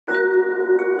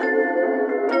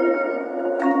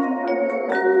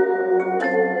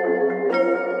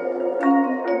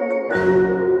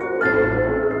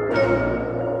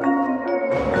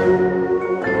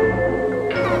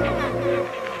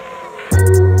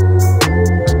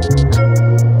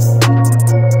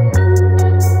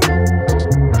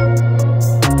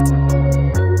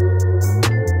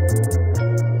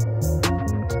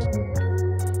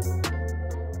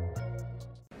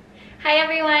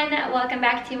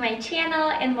my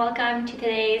channel and welcome to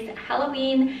today's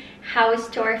Halloween house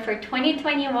tour for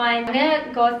 2021. I'm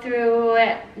gonna go through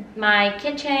my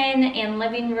kitchen and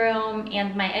living room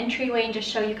and my entryway and just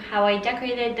show you how I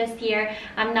decorated this year.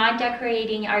 I'm not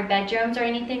decorating our bedrooms or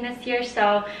anything this year,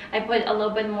 so I put a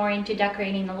little bit more into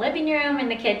decorating the living room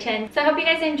and the kitchen. So I hope you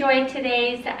guys enjoyed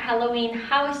today's Halloween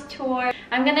house tour.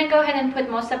 I'm gonna go ahead and put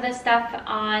most of the stuff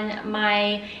on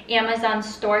my Amazon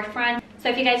storefront. So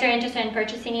if you guys are interested in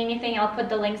purchasing anything, I'll put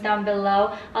the links down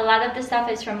below. A lot of the stuff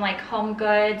is from like Home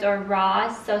Goods or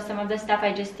Ross. So some of the stuff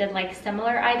I just did like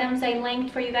similar items I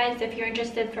linked for you guys if you're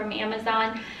interested from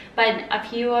Amazon. But a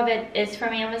few of it is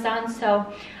from Amazon.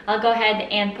 So I'll go ahead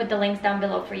and put the links down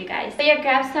below for you guys. So yeah,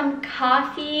 grab some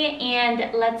coffee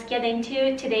and let's get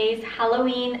into today's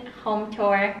Halloween home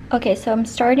tour. Okay, so I'm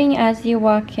starting as you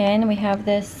walk in. We have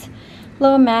this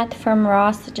little mat from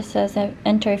Ross that just says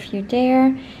enter if you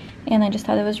dare. And I just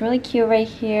thought it was really cute right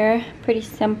here, pretty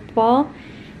simple.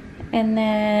 And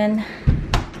then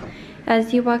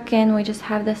as you walk in, we just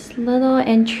have this little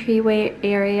entryway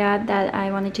area that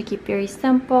I wanted to keep very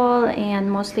simple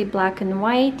and mostly black and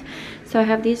white. So I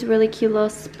have these really cute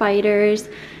little spiders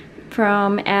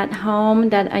from At Home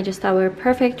that I just thought were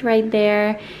perfect right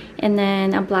there. And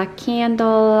then a black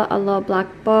candle, a little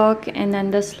black book, and then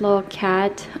this little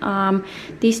cat.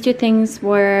 These two things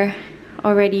were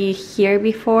already here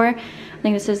before. I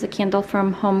think this is a candle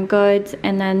from Home Goods,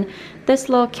 and then this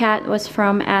little cat was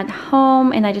from At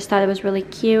Home, and I just thought it was really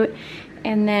cute.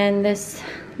 And then this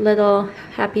little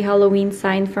Happy Halloween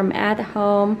sign from At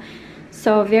Home.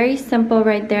 So very simple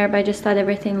right there, but I just thought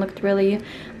everything looked really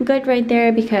good right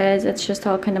there because it's just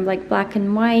all kind of like black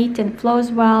and white and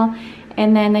flows well.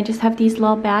 And then I just have these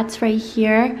little bats right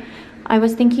here. I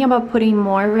was thinking about putting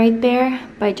more right there,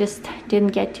 but I just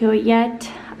didn't get to it yet.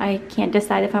 I can't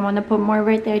decide if I want to put more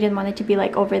right there. I didn't want it to be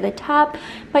like over the top,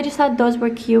 but I just thought those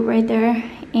were cute right there.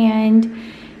 And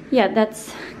yeah,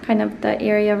 that's kind of the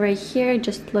area right here. It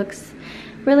just looks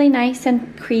really nice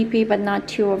and creepy, but not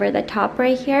too over the top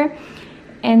right here.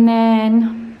 And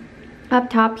then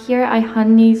up top here, I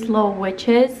hung these little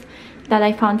witches that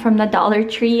I found from the Dollar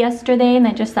Tree yesterday, and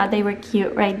I just thought they were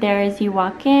cute right there as you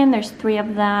walk in. There's 3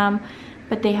 of them,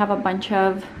 but they have a bunch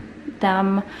of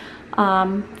them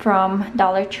from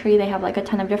Dollar Tree. They have like a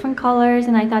ton of different colors,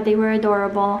 and I thought they were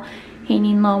adorable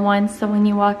hanging little ones. So when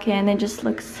you walk in, it just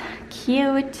looks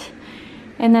cute.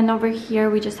 And then over here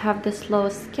we just have this little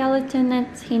skeleton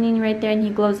that's hanging right there, and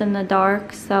he glows in the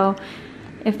dark. So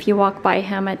if you walk by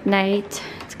him at night,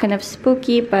 it's kind of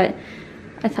spooky, but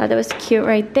I thought it was cute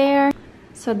right there.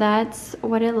 So that's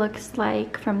what it looks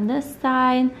like from this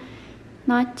side.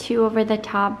 Not too over the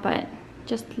top, but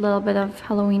just a little bit of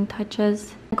Halloween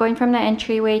touches. Going from the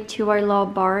entryway to our little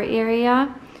bar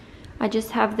area, I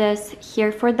just have this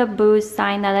here for the booze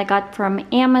sign that I got from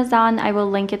Amazon. I will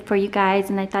link it for you guys,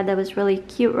 and I thought that was really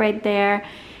cute right there.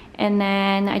 And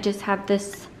then I just have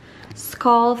this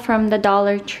skull from the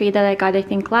Dollar Tree that I got I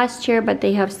think last year, but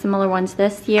they have similar ones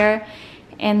this year.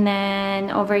 And then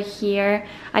over here,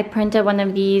 I printed one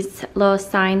of these little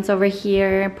signs over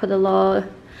here, put a little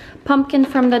pumpkin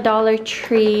from the Dollar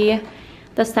Tree.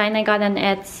 The sign I got on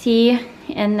Etsy.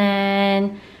 And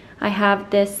then I have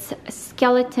this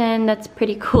skeleton that's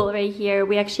pretty cool right here.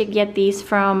 We actually get these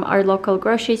from our local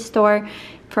grocery store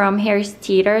from Harris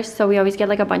Teeter. So we always get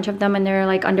like a bunch of them, and they're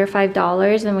like under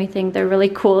 $5, and we think they're really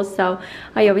cool. So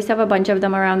I always have a bunch of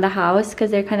them around the house because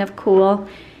they're kind of cool,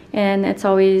 and it's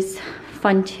always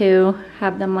fun to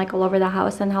have them like all over the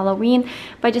house on Halloween.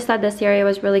 But I just thought this area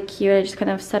was really cute. I just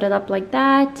kind of set it up like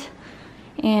that.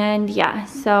 And yeah,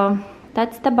 so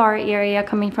that's the bar area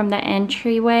coming from the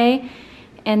entryway.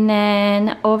 And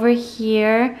then over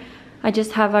here, I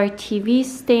just have our TV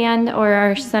stand, or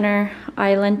our center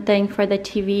island thing for the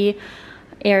TV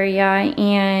area.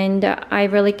 And I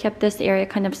really kept this area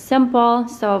kind of simple.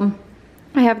 So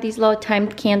I have these little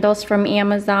timed candles from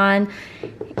Amazon,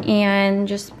 and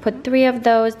just put 3 of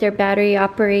those. They're battery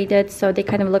operated, so they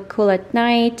kind of look cool at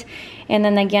night. And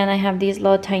then again, I have these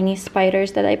little tiny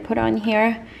spiders that I put on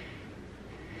here,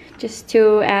 just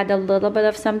to add a little bit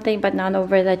of something, but not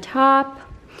over the top.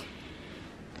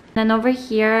 Then over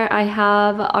here, I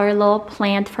have our little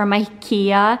plant from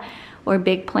IKEA, or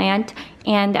big plant,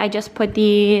 and I just put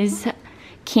these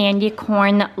candy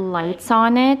corn lights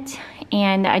on it,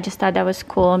 and I just thought that was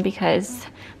cool because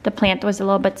the plant was a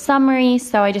little bit summery,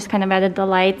 so I just kind of added the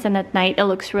lights, and at night it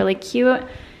looks really cute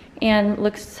and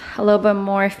looks a little bit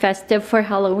more festive for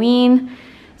Halloween.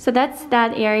 So that's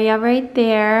that area right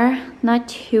there, not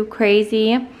too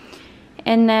crazy.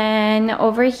 And then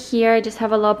over here, I just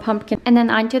have a little pumpkin. And then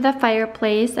onto the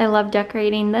fireplace. I love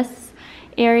decorating this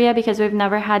area because we've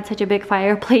never had such a big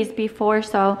fireplace before,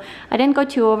 so I didn't go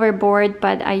too overboard,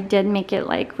 but I did make it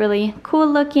like really cool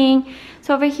looking.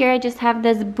 So over here I just have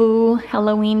this Boo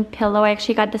Halloween pillow. I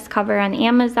actually got this cover on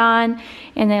Amazon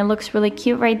and it looks really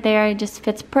cute right there. It just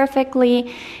fits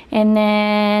perfectly. And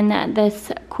then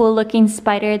this cool looking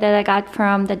spider that I got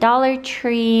from the Dollar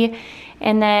Tree.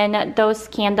 And then those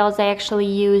candles I actually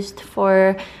used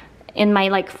for in my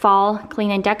like fall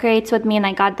clean and decorates with me, and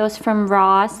I got those from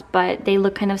Ross, but they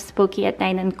look kind of spooky at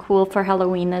night and cool for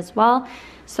Halloween as well.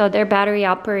 So they're battery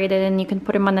operated and you can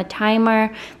put them on a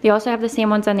timer. They also have the same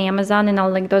ones on Amazon, and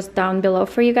I'll link those down below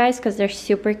for you guys because they're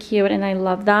super cute and I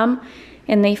love them.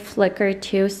 And they flicker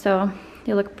too, so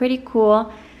they look pretty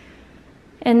cool.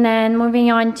 And then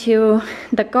moving on to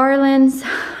the garlands.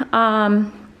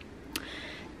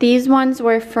 These ones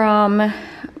were from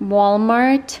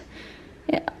Walmart.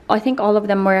 I think all of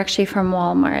them were actually from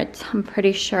Walmart, I'm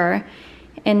pretty sure.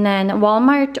 And then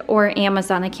Walmart or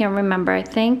Amazon, I can't remember. I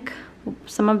think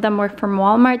some of them were from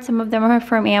Walmart, some of them were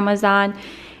from Amazon.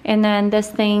 And then this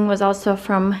thing was also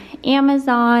from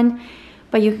Amazon,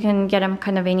 but you can get them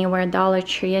kind of anywhere. Dollar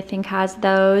Tree, I think, has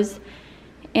those.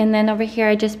 And then over here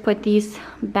I just put these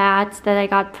bats that I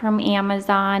got from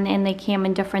Amazon, and they came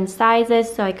in different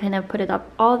sizes, so I kind of put it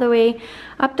up all the way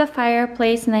up the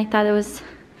fireplace, and I thought it was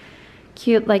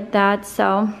cute like that.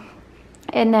 So,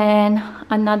 and then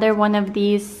another one of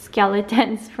these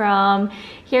skeletons from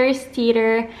Harris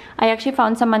Teeter. I actually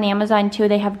found some on Amazon too.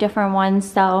 They have different ones,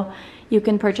 so you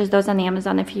can purchase those on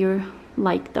Amazon if you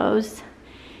like those.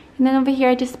 And then over here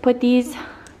I just put these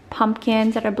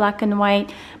pumpkins that are black and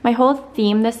white. My whole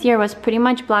theme this year was pretty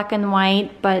much black and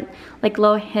white, but like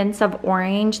little hints of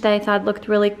orange that I thought looked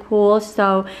really cool.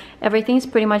 So everything's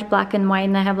pretty much black and white,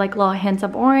 and I have like little hints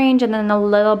of orange and then a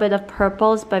little bit of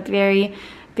purples, but very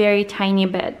tiny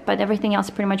bit. But everything else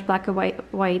pretty much black and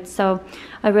white. So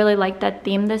I really like that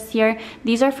theme this year.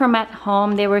 These are from At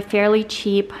Home. They were fairly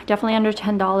cheap, definitely under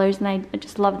 $10, and I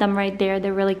just love them right there.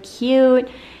 They're really cute.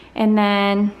 And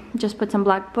then just put some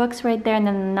black books right there, and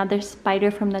then another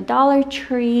spider from the Dollar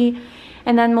Tree.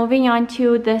 And then moving on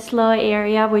to this little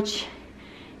area, which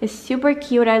is super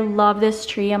cute. I love this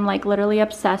tree. I'm like literally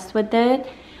obsessed with it.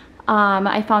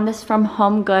 I found this from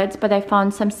Home Goods, but I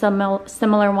found some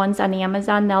similar ones on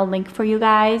Amazon that I'll link for you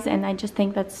guys. And I just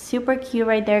think that's super cute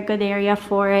right there. Good area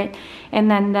for it. And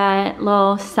then that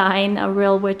little sign, a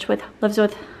real witch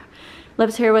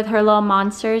lives here with her little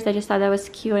monsters. I just thought that was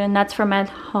cute, and that's from At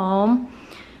Home.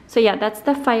 So yeah, that's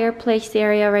the fireplace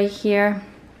area right here.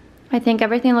 I think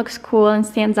everything looks cool and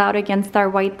stands out against our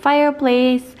white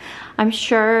fireplace. I'm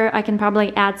sure I can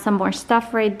probably add some more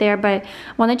stuff right there, but I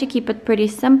wanted to keep it pretty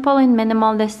simple and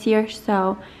minimal this year.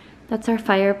 So that's our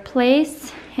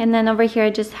fireplace. And then over here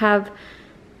I just have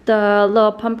the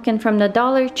little pumpkin from the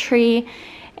Dollar Tree,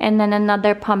 and then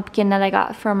another pumpkin that I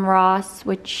got from Ross,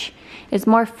 which is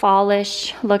more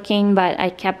fallish looking, but I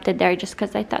kept it there just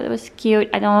because I thought it was cute.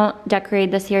 I don't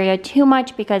decorate this area too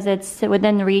much because it's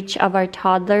within reach of our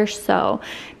toddler, so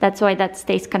that's why that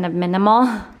stays kind of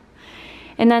minimal.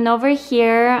 And then over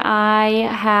here I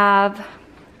have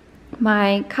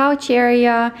my couch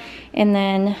area, and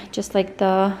then just like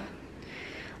the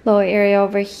little area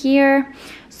over here.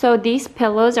 So these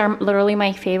pillows are literally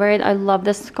my favorite. I love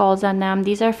the skulls on them.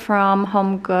 These are from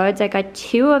Home Goods. I got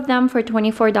 2 of them for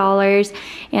 $24,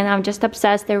 and I'm just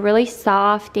obsessed. They're really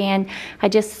soft, and I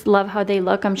just love how they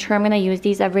look. I'm sure I'm gonna use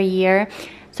these every year.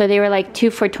 So they were like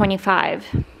 2 for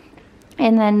 $25.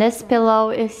 And then this pillow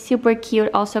is super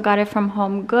cute. Also got it from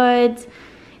Home Goods,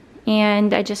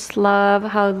 and I just love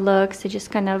how it looks. It just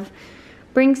kind of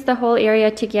brings the whole area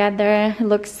together. It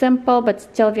looks simple, but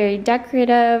still very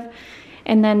decorative.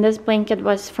 And then this blanket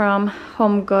was from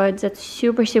Home Goods. It's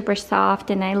super soft,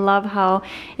 and I love how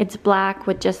it's black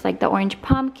with just like the orange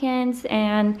pumpkins,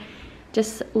 and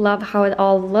just love how it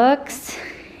all looks.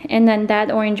 And then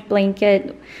that orange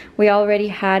blanket, we already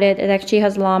had it. It actually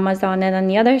has llamas on it on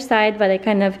the other side, but I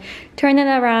kind of turned it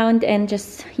around and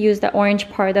just used the orange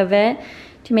part of it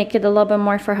to make it a little bit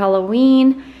more for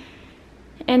Halloween.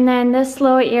 And then this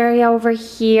little area over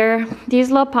here, these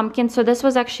little pumpkins. So this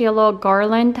was actually a little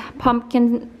garland,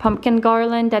 pumpkin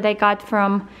garland that I got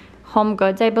from Home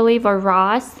Goods, I believe, or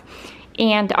Ross.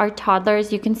 And our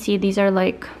toddlers, you can see these are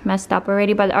like messed up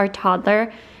already, but our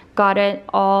toddler got it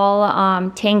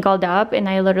all tangled up, and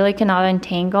I literally cannot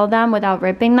untangle them without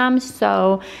ripping them.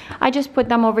 So I just put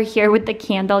them over here with the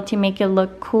candle to make it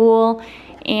look cool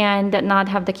and not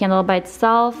have the candle by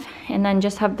itself, and then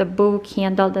just have the Boo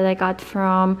candle that I got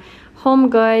from Home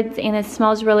Goods, and it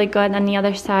smells really good. On the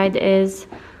other side is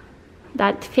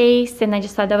that face, and I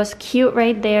just thought that was cute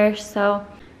right there. So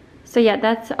So yeah,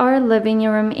 that's our living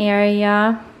room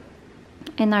area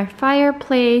and our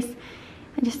fireplace.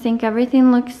 I just think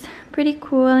everything looks pretty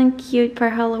cool and cute for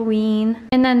Halloween.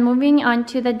 And then moving on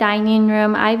to the dining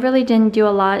room, I really didn't do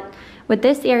a lot with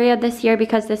this area this year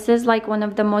because this is like one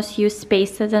of the most used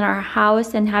spaces in our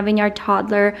house, and having our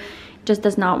toddler just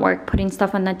does not work putting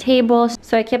stuff on the table.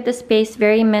 So I kept the space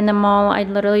very minimal. I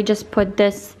literally just put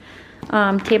this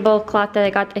tablecloth that I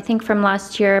got, I think from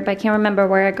last year, but I can't remember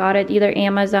where I got it, either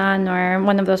Amazon or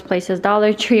one of those places,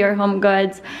 Dollar Tree or Home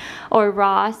Goods or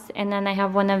Ross. And then I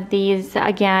have one of these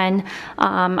again.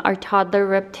 Our toddler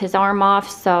ripped his arm off,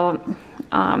 so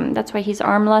that's why he's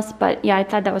armless. But yeah, I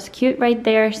thought that was cute right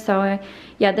there. So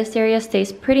yeah, this area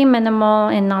stays pretty minimal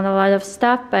and not a lot of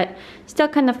stuff, but still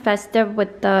kind of festive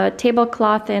with the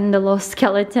tablecloth and the little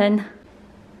skeleton.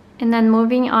 And then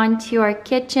moving on to our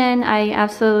kitchen, I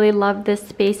absolutely love this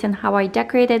space and how I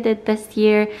decorated it this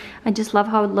year. I just love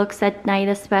how it looks at night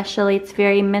especially. It's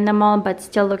very minimal but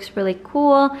still looks really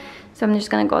cool. So I'm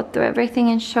just gonna go through everything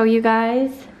and show you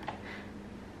guys.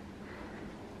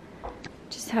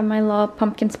 Just have my little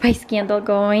pumpkin spice candle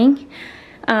going.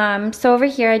 So over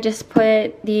here I just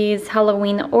put these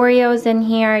Halloween Oreos in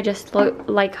here. I just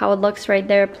like how it looks right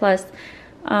there. Plus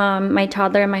my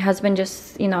toddler and my husband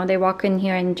just, you know, they walk in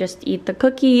here and just eat the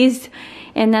cookies.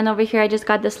 And then over here I just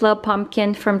got this little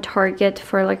pumpkin from Target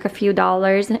for like a few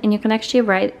dollars, and you can actually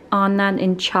write on that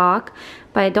in chalk,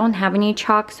 but I don't have any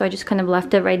chalk, so I just kind of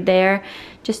left it right there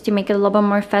just to make it a little bit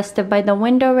more festive by the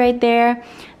window right there.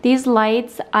 These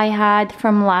lights I had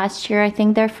from last year. I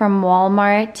think they're from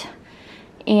Walmart,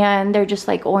 and they're just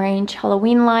like orange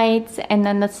Halloween lights. And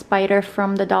then the spider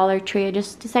from the Dollar Tree, I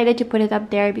just decided to put it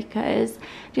up there because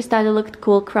I just thought it looked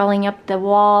cool crawling up the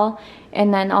wall.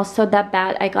 And then also that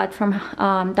bat I got from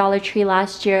Dollar Tree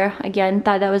last year, again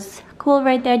thought that was cool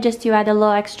right there just to add a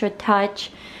little extra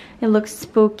touch. It looks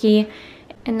spooky.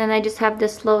 And then I just have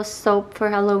this little soap for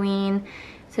Halloween.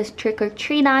 It says Trick or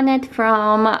Treat on it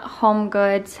from Home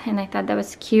Goods, and I thought that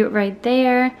was cute right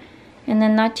there. And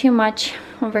then not too much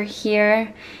over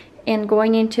here. And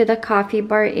going into the coffee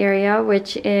bar area,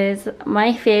 which is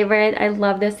my favorite. I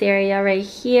love this area right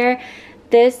here.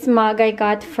 This mug I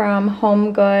got from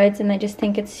Home Goods, and I just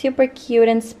think it's super cute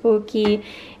and spooky.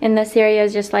 And this area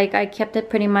is just like, I kept it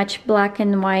pretty much black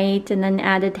and white and then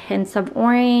added hints of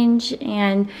orange.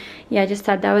 And yeah, I just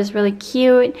thought that was really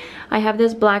cute. I have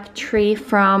this black tree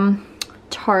from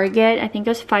Target. I think it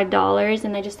was $5,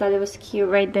 and I just thought it was cute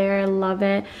right there. I love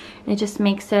it. It just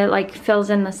makes it like fills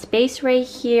in the space right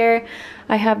here.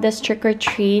 I have this Trick or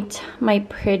Treat, my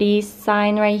pretty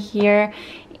sign right here,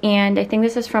 and I think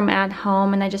this is from At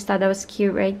Home, and I just thought that was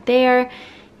cute right there.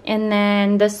 And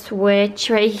then the switch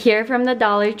right here from the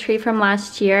Dollar Tree from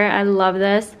last year. I love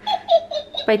this,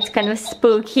 but it's kind of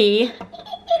spooky.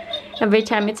 Every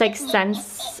time it's like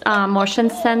motion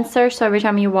sensor, so every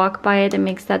time you walk by it, it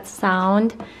makes that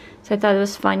sound. So I thought it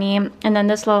was funny. And then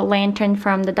this little lantern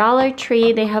from the Dollar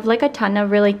Tree. They have like a ton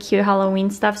of really cute Halloween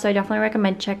stuff, so I definitely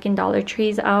recommend checking Dollar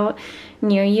Trees out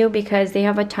near you because they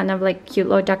have a ton of like cute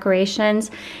little decorations.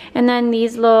 And then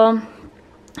these little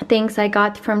things I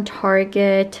got from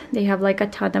Target. They have like a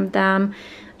ton of them.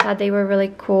 Thought they were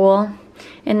really cool.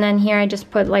 And then here I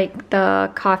just put like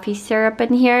the coffee syrup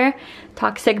in here,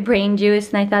 toxic brain juice,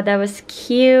 and I thought that was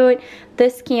cute.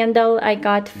 This candle I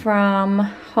got from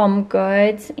Home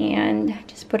Goods, and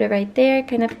just put it right there,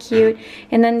 kind of cute.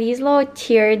 And then these little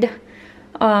tiered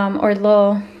or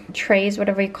little trays,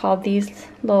 whatever you call these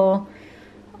little,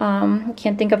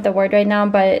 can't think of the word right now,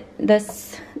 but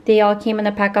they all came in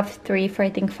a pack of 3 for I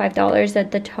think $5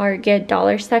 at the Target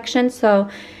dollar section. So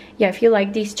yeah, if you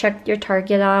like these, check your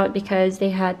Target out because they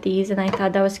had these, and I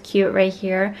thought that was cute right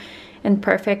here and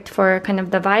perfect for kind of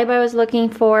the vibe I was looking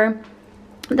for.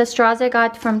 The straws I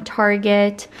got from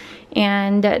Target,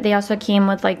 and they also came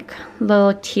with like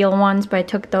little teal ones, but I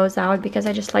took those out because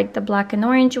I just like the black and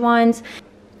orange ones.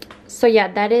 So yeah,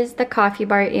 that is the coffee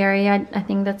bar area. I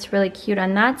think that's really cute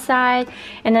on that side.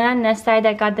 And then on this side,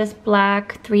 I got this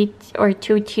black 3 or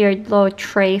 2 tiered little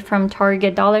tray from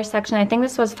Target dollar section. I think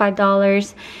this was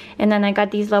 $5. And then I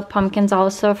got these little pumpkins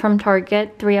also from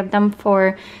Target, 3 of them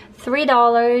for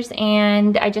 $3.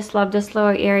 And I just love this little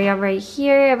area right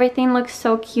here. Everything looks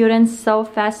so cute and so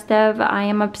festive. I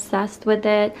am obsessed with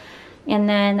it. And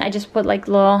then I just put like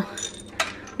little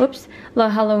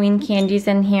Halloween candies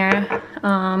in here,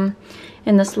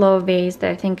 in this little vase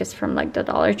that I think is from like the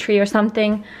Dollar Tree or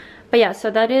something. But yeah, so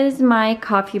that is my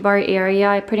coffee bar area.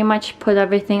 I pretty much put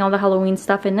everything, all the Halloween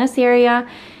stuff in this area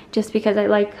just because I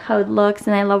like how it looks,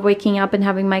 and I love waking up and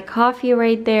having my coffee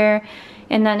right there.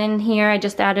 And then in here I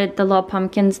just added the little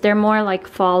pumpkins. They're more like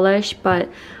fallish, but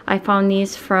I found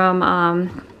these from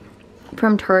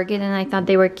Target and I thought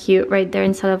they were cute right there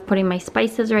instead of putting my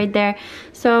spices right there.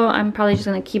 So I'm probably just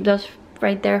gonna keep those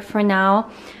right there for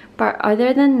now. But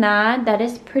other than that, that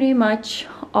is pretty much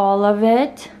all of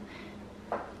it.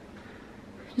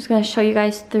 Just gonna show you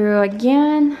guys through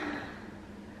again.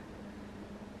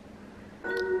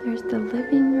 There's the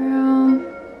living room.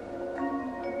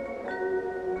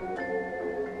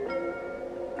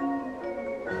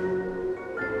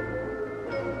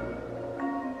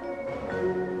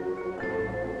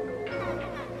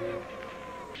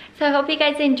 So I hope you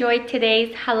guys enjoyed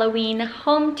today's Halloween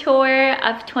home tour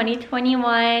of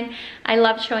 2021. I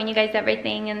love showing you guys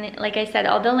everything, and like I said,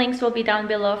 all the links will be down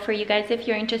below for you guys if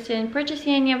you're interested in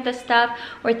purchasing any of the stuff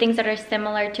or things that are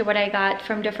similar to what I got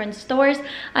from different stores.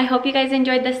 I hope you guys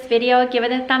enjoyed this video. Give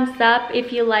it a thumbs up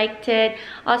if you liked it.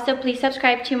 Also, please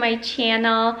subscribe to my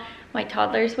channel. My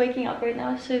toddler's waking up right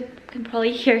now, so you can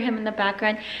probably hear him in the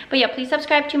background. But yeah, please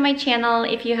subscribe to my channel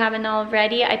if you haven't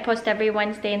already. I post every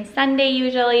Wednesday and Sunday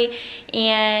usually.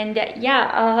 And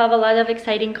yeah, I'll have a lot of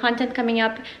exciting content coming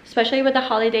up, especially with the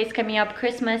holidays coming up,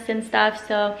 Christmas and stuff.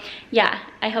 So yeah,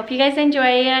 I hope you guys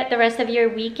enjoy the rest of your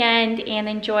weekend and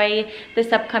enjoy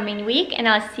this upcoming week. And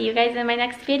I'll see you guys in my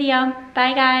next video.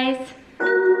 Bye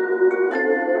guys.